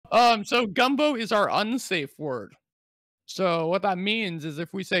So gumbo is our unsafe word. So what that means is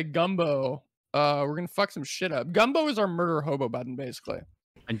if we say gumbo, we're gonna fuck some shit up. Gumbo is our murder hobo button, basically.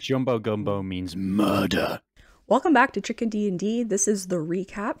 And jumbo gumbo means murder. Welcome back to Chicken D&D. This is the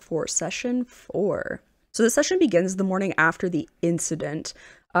recap for session 4. So the session begins the morning after the incident.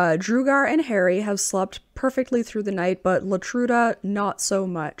 Drugar and Harry have slept perfectly through the night, but Latruda not so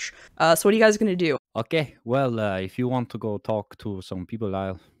much. So what are you guys gonna do? Okay, well, if you want to go talk to some people,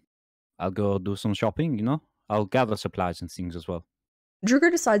 I'll go do some shopping, you know? I'll gather supplies and things as well.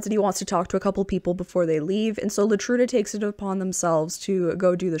 Drugar decides that he wants to talk to a couple people before they leave, and so Latruda takes it upon themselves to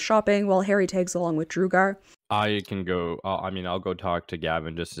go do the shopping while Harry tags along with Drugar. I can go, I'll go talk to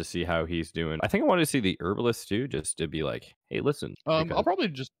Gavin just to see how he's doing. I think I want to see the herbalist too, just to be like, hey, listen. I'll probably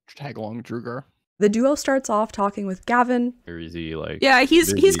just tag along with Drugar. The duo starts off talking with Gavin. Or is he like... Yeah,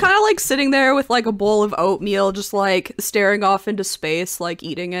 he's kind of like sitting there with like a bowl of oatmeal, just like staring off into space, like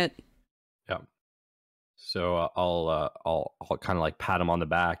eating it. Yeah. So I'll kind of like pat him on the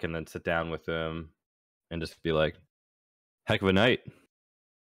back and then sit down with him and just be like, heck of a night.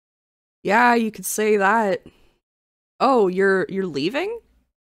 Yeah, you could say that. Oh, you're leaving?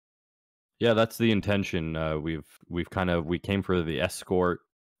 Yeah, that's the intention. We came for the escort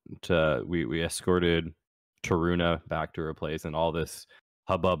to we escorted Taruna back to her place, and all this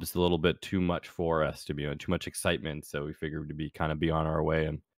hubbub's a little bit too much for us to be on, too much excitement, so we figured to be on our way.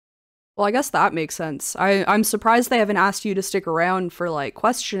 And well, I guess that makes sense. I'm surprised they haven't asked you to stick around for like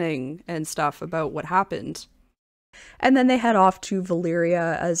questioning and stuff about what happened. And then they head off to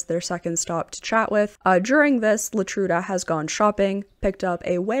Valyria as their second stop to chat with. During this, Latruda has gone shopping, picked up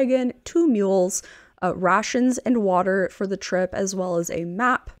a wagon, 2 mules, rations and water for the trip, as well as a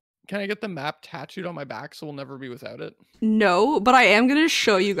map. Can I get the map tattooed on my back so we'll never be without it? No, but I am going to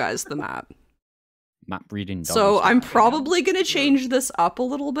show you guys the map. Map reading. So I'm probably going to change this up a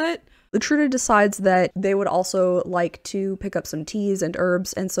little bit. Latruda decides that they would also like to pick up some teas and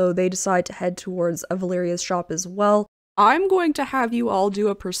herbs, and so they decide to head towards a Valyria's shop as well. I'm going to have you all do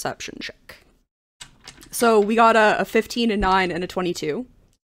a perception check. So we got a 15, a 9, and a 22.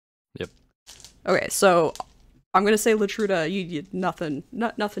 Yep. Okay, so I'm going to say Latruda, you nothing,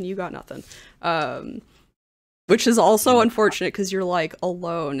 nothing, you got nothing. Which is also unfortunate because you're like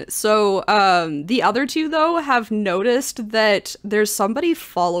alone. So the other two though have noticed that there's somebody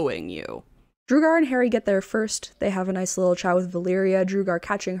following you. Drugar and Harry get there first. They have a nice little chat with Valyria, Drugar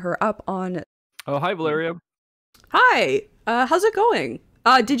catching her up on... Oh, hi, Valeria. Hi, how's it going?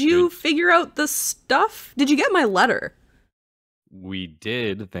 Did you figure out the stuff? Did you get my letter? We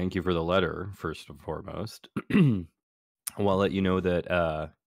did. Thank you for the letter, first and foremost. I'll let you know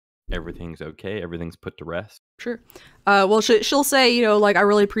that everything's okay. Everything's put to rest. Sure. Well, she'll say, you know, like, I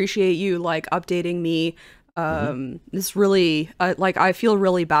really appreciate you, like, updating me. It's really, like, I feel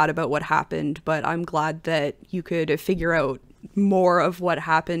really bad about what happened, but I'm glad that you could figure out more of what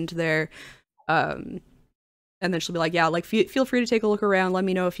happened there. And then she'll be like, yeah, like, feel free to take a look around. Let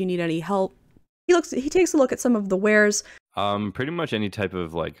me know if you need any help. He takes a look at some of the wares. Pretty much any type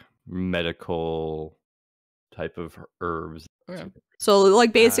of, like, medical type of herbs. Okay. So,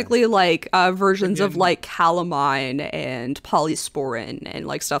 like, basically, like, versions of, like, calamine and polysporin and,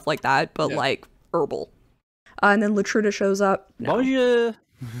 like, stuff like that, but, like, herbal. And then Latruda shows up. Bonjour!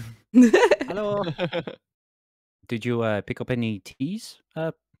 Hello! Did you pick up any teas,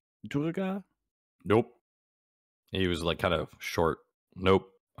 Drugar? Nope. He was, like, kind of short. Nope.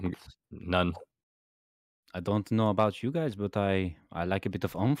 None. I don't know about you guys, but I like a bit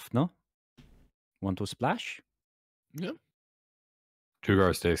of oomph, no? Want to splash? Yeah.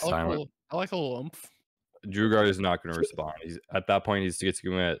 Drugar stays silent. I like a little oomph. Drugar is not going to respond. He's at that point. He's just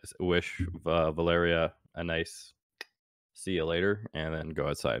going to wish Valeria a nice see you later, and then go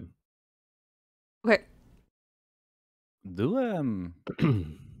outside. Okay.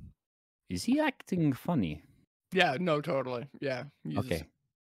 Is he acting funny? Yeah. No. Totally. Yeah. Okay.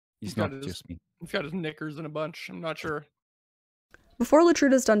 He's not just me. He's got his knickers in a bunch. I'm not sure. Before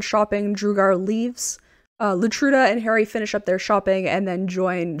Latruda's done shopping, Drugar leaves. Latruda and Harry finish up their shopping and then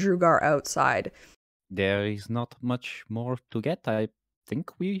join Drugar outside. There is not much more to get. I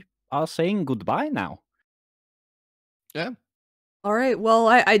think we are saying goodbye now. Yeah. All right. Well,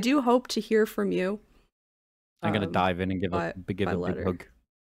 I do hope to hear from you. I'm gonna dive in and give a big hug.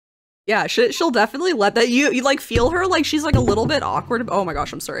 Yeah, she'll definitely let that. You like feel her, like she's like a little bit awkward. Oh my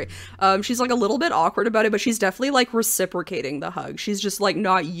gosh, I'm sorry. She's like a little bit awkward about it, but she's definitely like reciprocating the hug. She's just like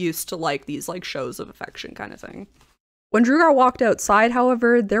not used to like these like shows of affection kind of thing. When Drugar walked outside,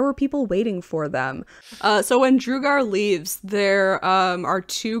 however, there were people waiting for them. So when Drugar leaves, there are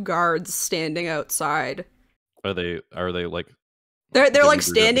 2 guards standing outside. Are they like They're Getting like Drugar to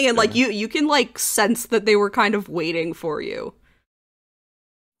standing and like stay. you can like sense that they were kind of waiting for you.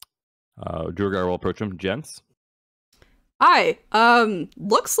 Drugar will approach him. Gents? Hi.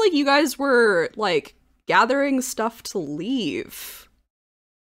 Looks like you guys were like gathering stuff to leave.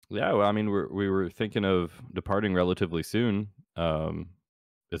 Yeah, well, I mean, we were thinking of departing relatively soon.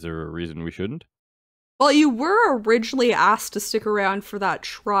 Is there a reason we shouldn't? Well, you were originally asked to stick around for that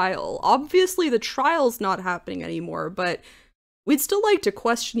trial. Obviously, the trial's not happening anymore, but we'd still like to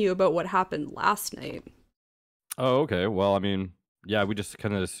question you about what happened last night. Oh, okay. Well, I mean, yeah, we just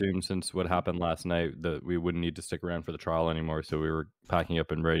kind of assumed since what happened last night that we wouldn't need to stick around for the trial anymore, so we were packing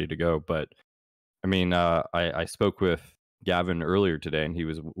up and ready to go. But I mean, I spoke with Gavin earlier today, and he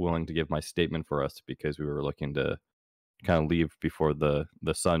was willing to give my statement for us because we were looking to kind of leave before the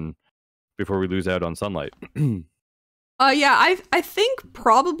sun, before we lose out on sunlight. Yeah, I think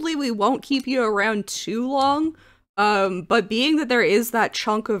probably we won't keep you around too long. But being that there is that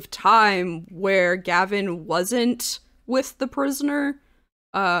chunk of time where Gavin wasn't with the prisoner,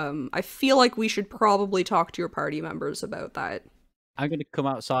 I feel like we should probably talk to your party members about that. I'm going to come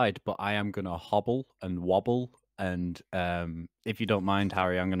outside, but I am going to hobble and wobble. And if you don't mind,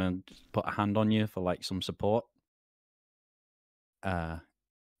 Harry, I'm going to put a hand on you for like some support. I'm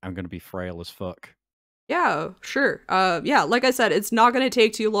going to be frail as fuck. Yeah, sure. Yeah, like I said, it's not gonna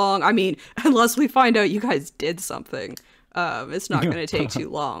take too long. I mean, unless we find out you guys did something. It's not gonna take too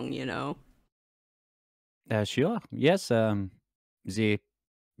long, you know? Sure. Yes, the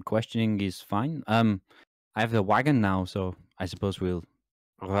questioning is fine. I have the wagon now, so I suppose we'll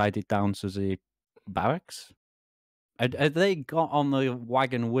ride it down to the barracks. Are they got on the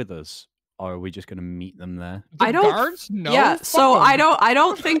wagon with us, or are we just going to meet them there? The I don't- guards? No. Yeah, fuck so 'em. I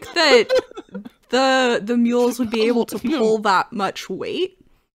don't think that the mules would be able to pull that much weight.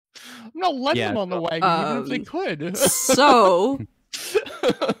 I'm not letting Yeah, them on the so- wagon, even if they could. So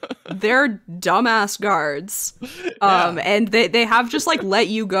they're dumbass guards. And they have just like let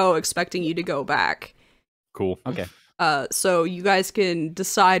you go expecting you to go back. Cool. Okay. So you guys can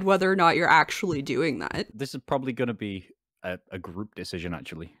decide whether or not you're actually doing that. This is probably going to be a group decision,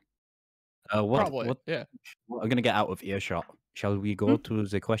 actually. What, Probably. what, Yeah. what I'm going to get out of earshot. Shall we go to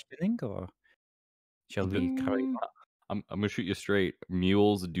the questioning, or shall we carry on? I'm gonna shoot you straight.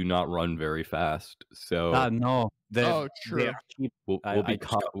 Mules do not run very fast, so No. Oh, true. They're cheap. we'll I be just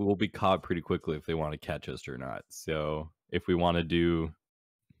caught. got- We'll be caught pretty quickly if they want to catch us or not. So if we want to do,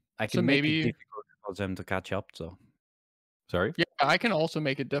 I So can make maybe- it difficult for them to catch up, so... sorry, Yeah, I can also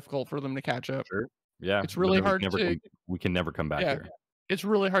make it difficult for them to catch up. sure, yeah, It's but really then hard to- we can never come back Yeah. here. It's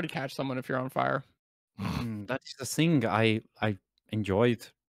really hard to catch someone if you're on fire. That's the thing. I enjoyed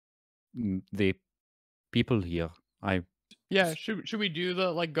the people here. Yeah, should we do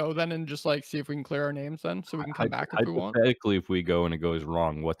the like go then and just like see if we can clear our names then so we can come back if we want? Hypothetically, if we go and it goes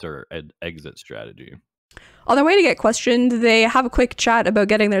wrong, what's our exit strategy? On their way to get questioned, they have a quick chat about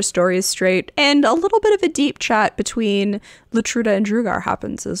getting their stories straight, and a little bit of a deep chat between Latruda and Drugar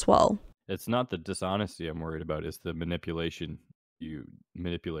happens as well. It's not the dishonesty I'm worried about. It's the manipulation. You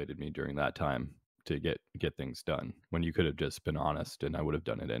manipulated me during that time to get things done when you could have just been honest, and I would have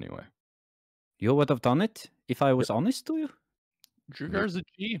done it anyway. You would have done it if I was honest to you? Drugar's a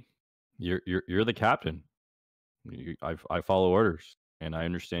G. You're the captain. I follow orders, and I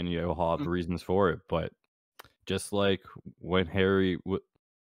understand you all have reasons for it. But just like when Harry,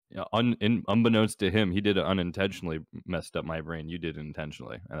 unbeknownst to him, he did it unintentionally, messed up my brain. You did it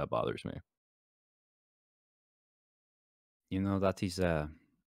intentionally, and that bothers me. You know, that is a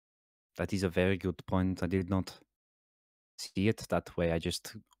very good point. I did not see it that way. I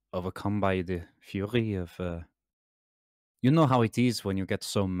just overcome by the fury of... You know how it is when you get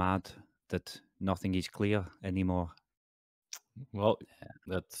so mad that nothing is clear anymore. Well,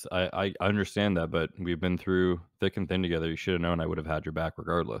 that's I understand that, but we've been through thick and thin together. You should have known I would have had your back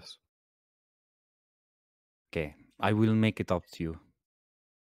regardless. Okay, I will make it up to you.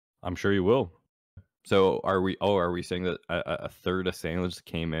 I'm sure you will. So are we saying that a third assailants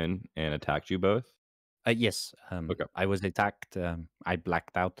came in and attacked you both? Yes, Okay. I was attacked. I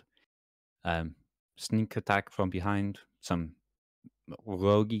blacked out. Sneak attack from behind. Some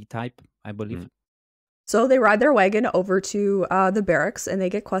roguey type, I believe. So they ride their wagon over to the barracks and they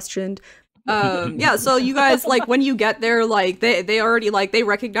get questioned. Yeah, so you guys, like, when you get there, like, they already, like, they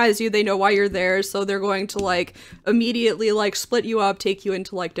recognize you, they know why you're there, so they're going to, like, immediately, like, split you up, take you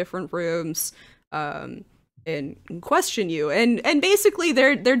into, like, different rooms, and question you. And basically,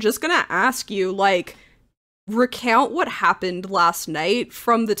 they're just gonna ask you, like, recount what happened last night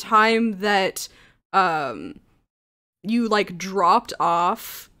from the time that, you, like, dropped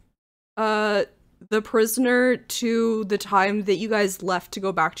off, the prisoner to the time that you guys left to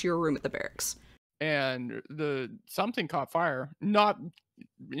go back to your room at the barracks. And something caught fire, not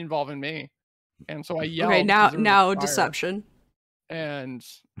involving me. And so I yelled. Okay, 'cause there was a now fire, deception. And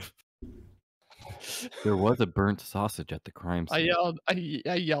There was a burnt sausage at the crime I scene. yelled. I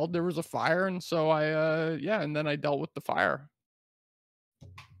yelled. There was a fire, and so and then I dealt with the fire.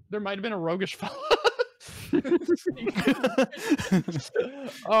 There might have been a roguish fella.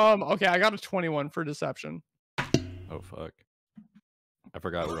 Okay, I got a 21 for deception. Oh fuck! I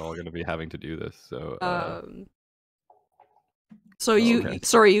forgot we're all gonna be having to do this. So. So you, okay.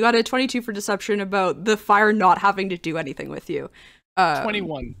 sorry, you got a 22 for deception about the fire not having to do anything with you.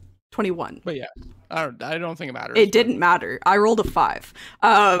 21. 21. But yeah, I don't think it matters. It didn't matter. I rolled a 5.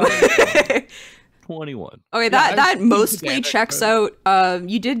 21. Okay, Yeah, that I'm mostly pedantic, checks but- out.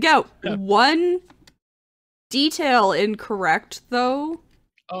 You did get Yeah. one detail incorrect, though.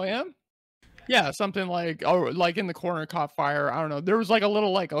 Oh yeah. Yeah, something like like in the corner caught fire. I don't know. There was like a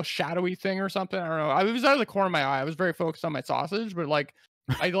little like a shadowy thing or something. I don't know. I was out of the corner of my eye. I was very focused on my sausage, but like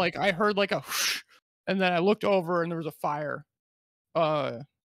I heard like a whoosh, and then I looked over and there was a fire.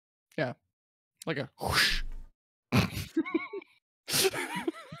 Yeah, like a whoosh.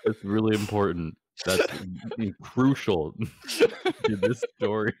 That's really important. That's crucial to this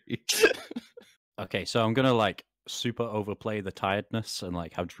story. Okay, so I'm gonna like super overplay the tiredness and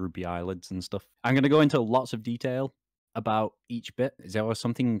like have droopy eyelids and stuff. I'm gonna go into lots of detail about each bit. There was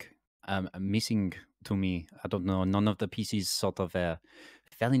something missing to me. I don't know. None of the pieces sort of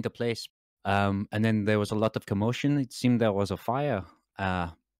fell into place. And then there was a lot of commotion. It seemed there was a fire.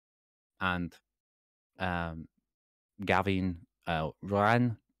 And Gavin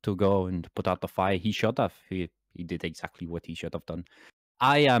ran to go and put out the fire. He should have. He did exactly what he should have done.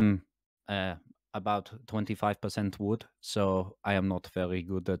 I am about 25% wood, so I am not very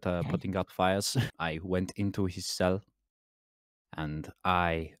good at putting out fires. I went into his cell, and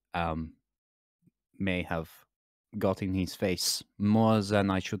I may have got in his face more than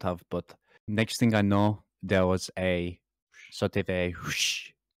I should have, but next thing I know, there was a sort of a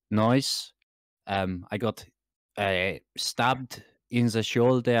whoosh noise. I got stabbed in the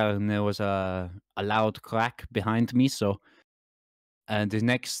shoulder, and there was a loud crack behind me. So, the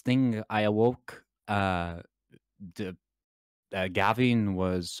next thing I awoke, Gavin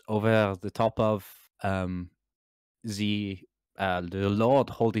was over the top of the Lord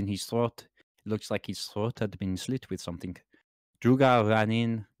holding his throat. It looks like his throat had been slit with something. Druga ran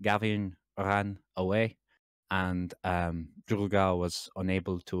in, Gavin ran away, and Druga was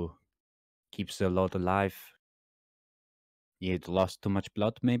unable to keep the Lord alive. He had lost too much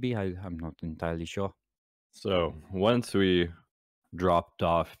blood, maybe? I'm not entirely sure. So once we dropped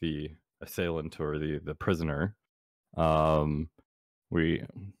off the assailant or the prisoner, I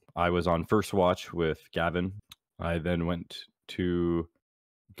was on first watch with Gavin. I then went to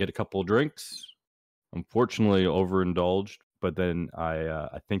get a couple drinks. Unfortunately, overindulged, but then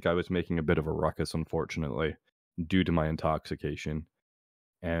I think I was making a bit of a ruckus, unfortunately, due to my intoxication.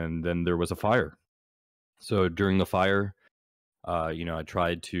 And then there was a fire. So during the fire, I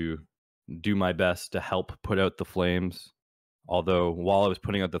tried to do my best to help put out the flames. Although while I was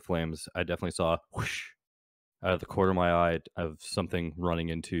putting out the flames, I definitely saw whoosh out of the corner of my eye of something running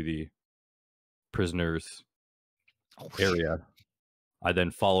into the prisoner's area. I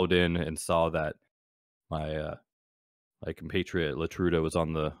then followed in and saw that my compatriot Latruda was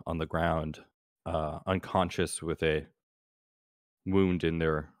on the ground, unconscious with a wound in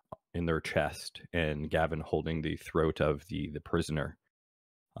their chest, and Gavin holding the throat of the prisoner.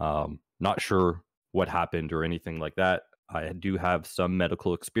 Not sure what happened or anything like that. I do have some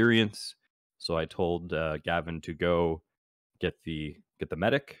medical experience, so I told Gavin to go get the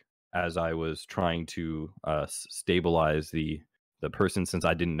medic, as I was trying to stabilize the person, since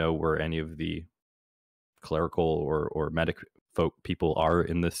I didn't know where any of the clerical or medic people are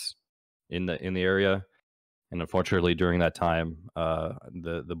in the area. And unfortunately, during that time,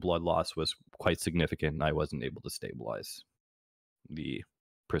 the blood loss was quite significant, and I wasn't able to stabilize the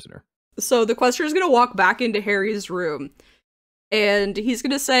prisoner. So the questioner is going to walk back into Harry's room, and he's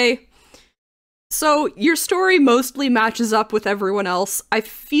going to say, so your story mostly matches up with everyone else. I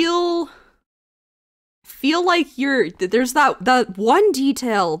feel like there's that one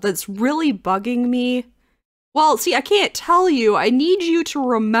detail that's really bugging me. Well, see, I can't tell you. I need you to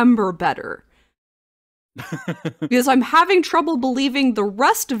remember better. Because I'm having trouble believing the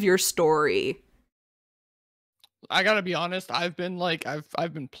rest of your story. I gotta be honest. I've been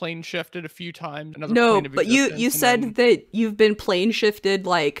plane shifted a few times. No, but you said that you've been plane shifted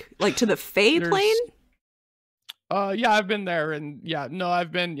like to the Fae plane. Yeah, I've been there, and yeah, no,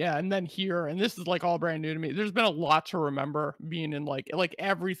 I've been, yeah, and then here, and this is like all brand new to me. There's been a lot to remember being in like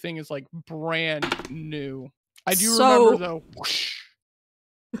everything is like brand new. I do remember though. Whoosh.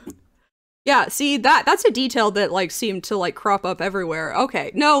 Yeah, see that's a detail that like seemed to like crop up everywhere.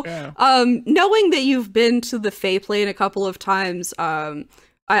 Okay, no, Yeah. knowing that you've been to the Fae Plane a couple of times,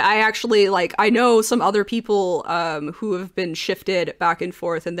 I actually like I know some other people who have been shifted back and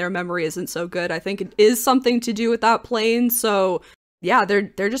forth, and their memory isn't so good. I think it is something to do with that plane. So yeah,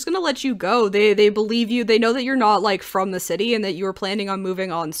 they're just gonna let you go. They believe you. They know that you're not like from the city and that you were planning on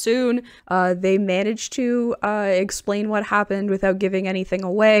moving on soon. They manage to explain what happened without giving anything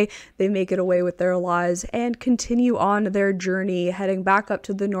away. They make it away with their lives and continue on their journey, heading back up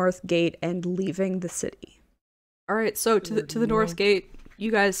to the North Gate and leaving the city. All right, so to the North Gate,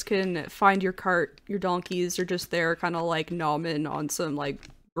 you guys can find your cart. Your donkeys are just there, kind of like nomming on some like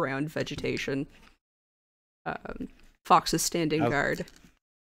ground vegetation. Fox is standing guard.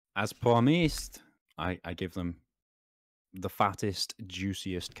 As promised, I give them the fattest,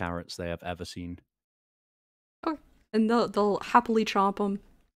 juiciest carrots they have ever seen. Oh, and they'll happily chomp them.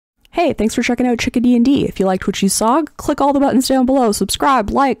 Hey, thanks for checking out Chickadee&D. If you liked what you saw, click all the buttons down below. Subscribe,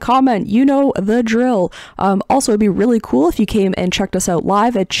 like, comment, you know the drill. Also, it'd be really cool if you came and checked us out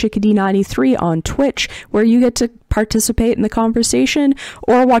live at Chickadee93 on Twitch, where you get to participate in the conversation,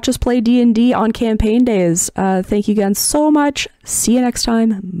 or watch us play D&D on campaign days. Thank you again so much. See you next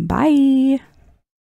time. Bye!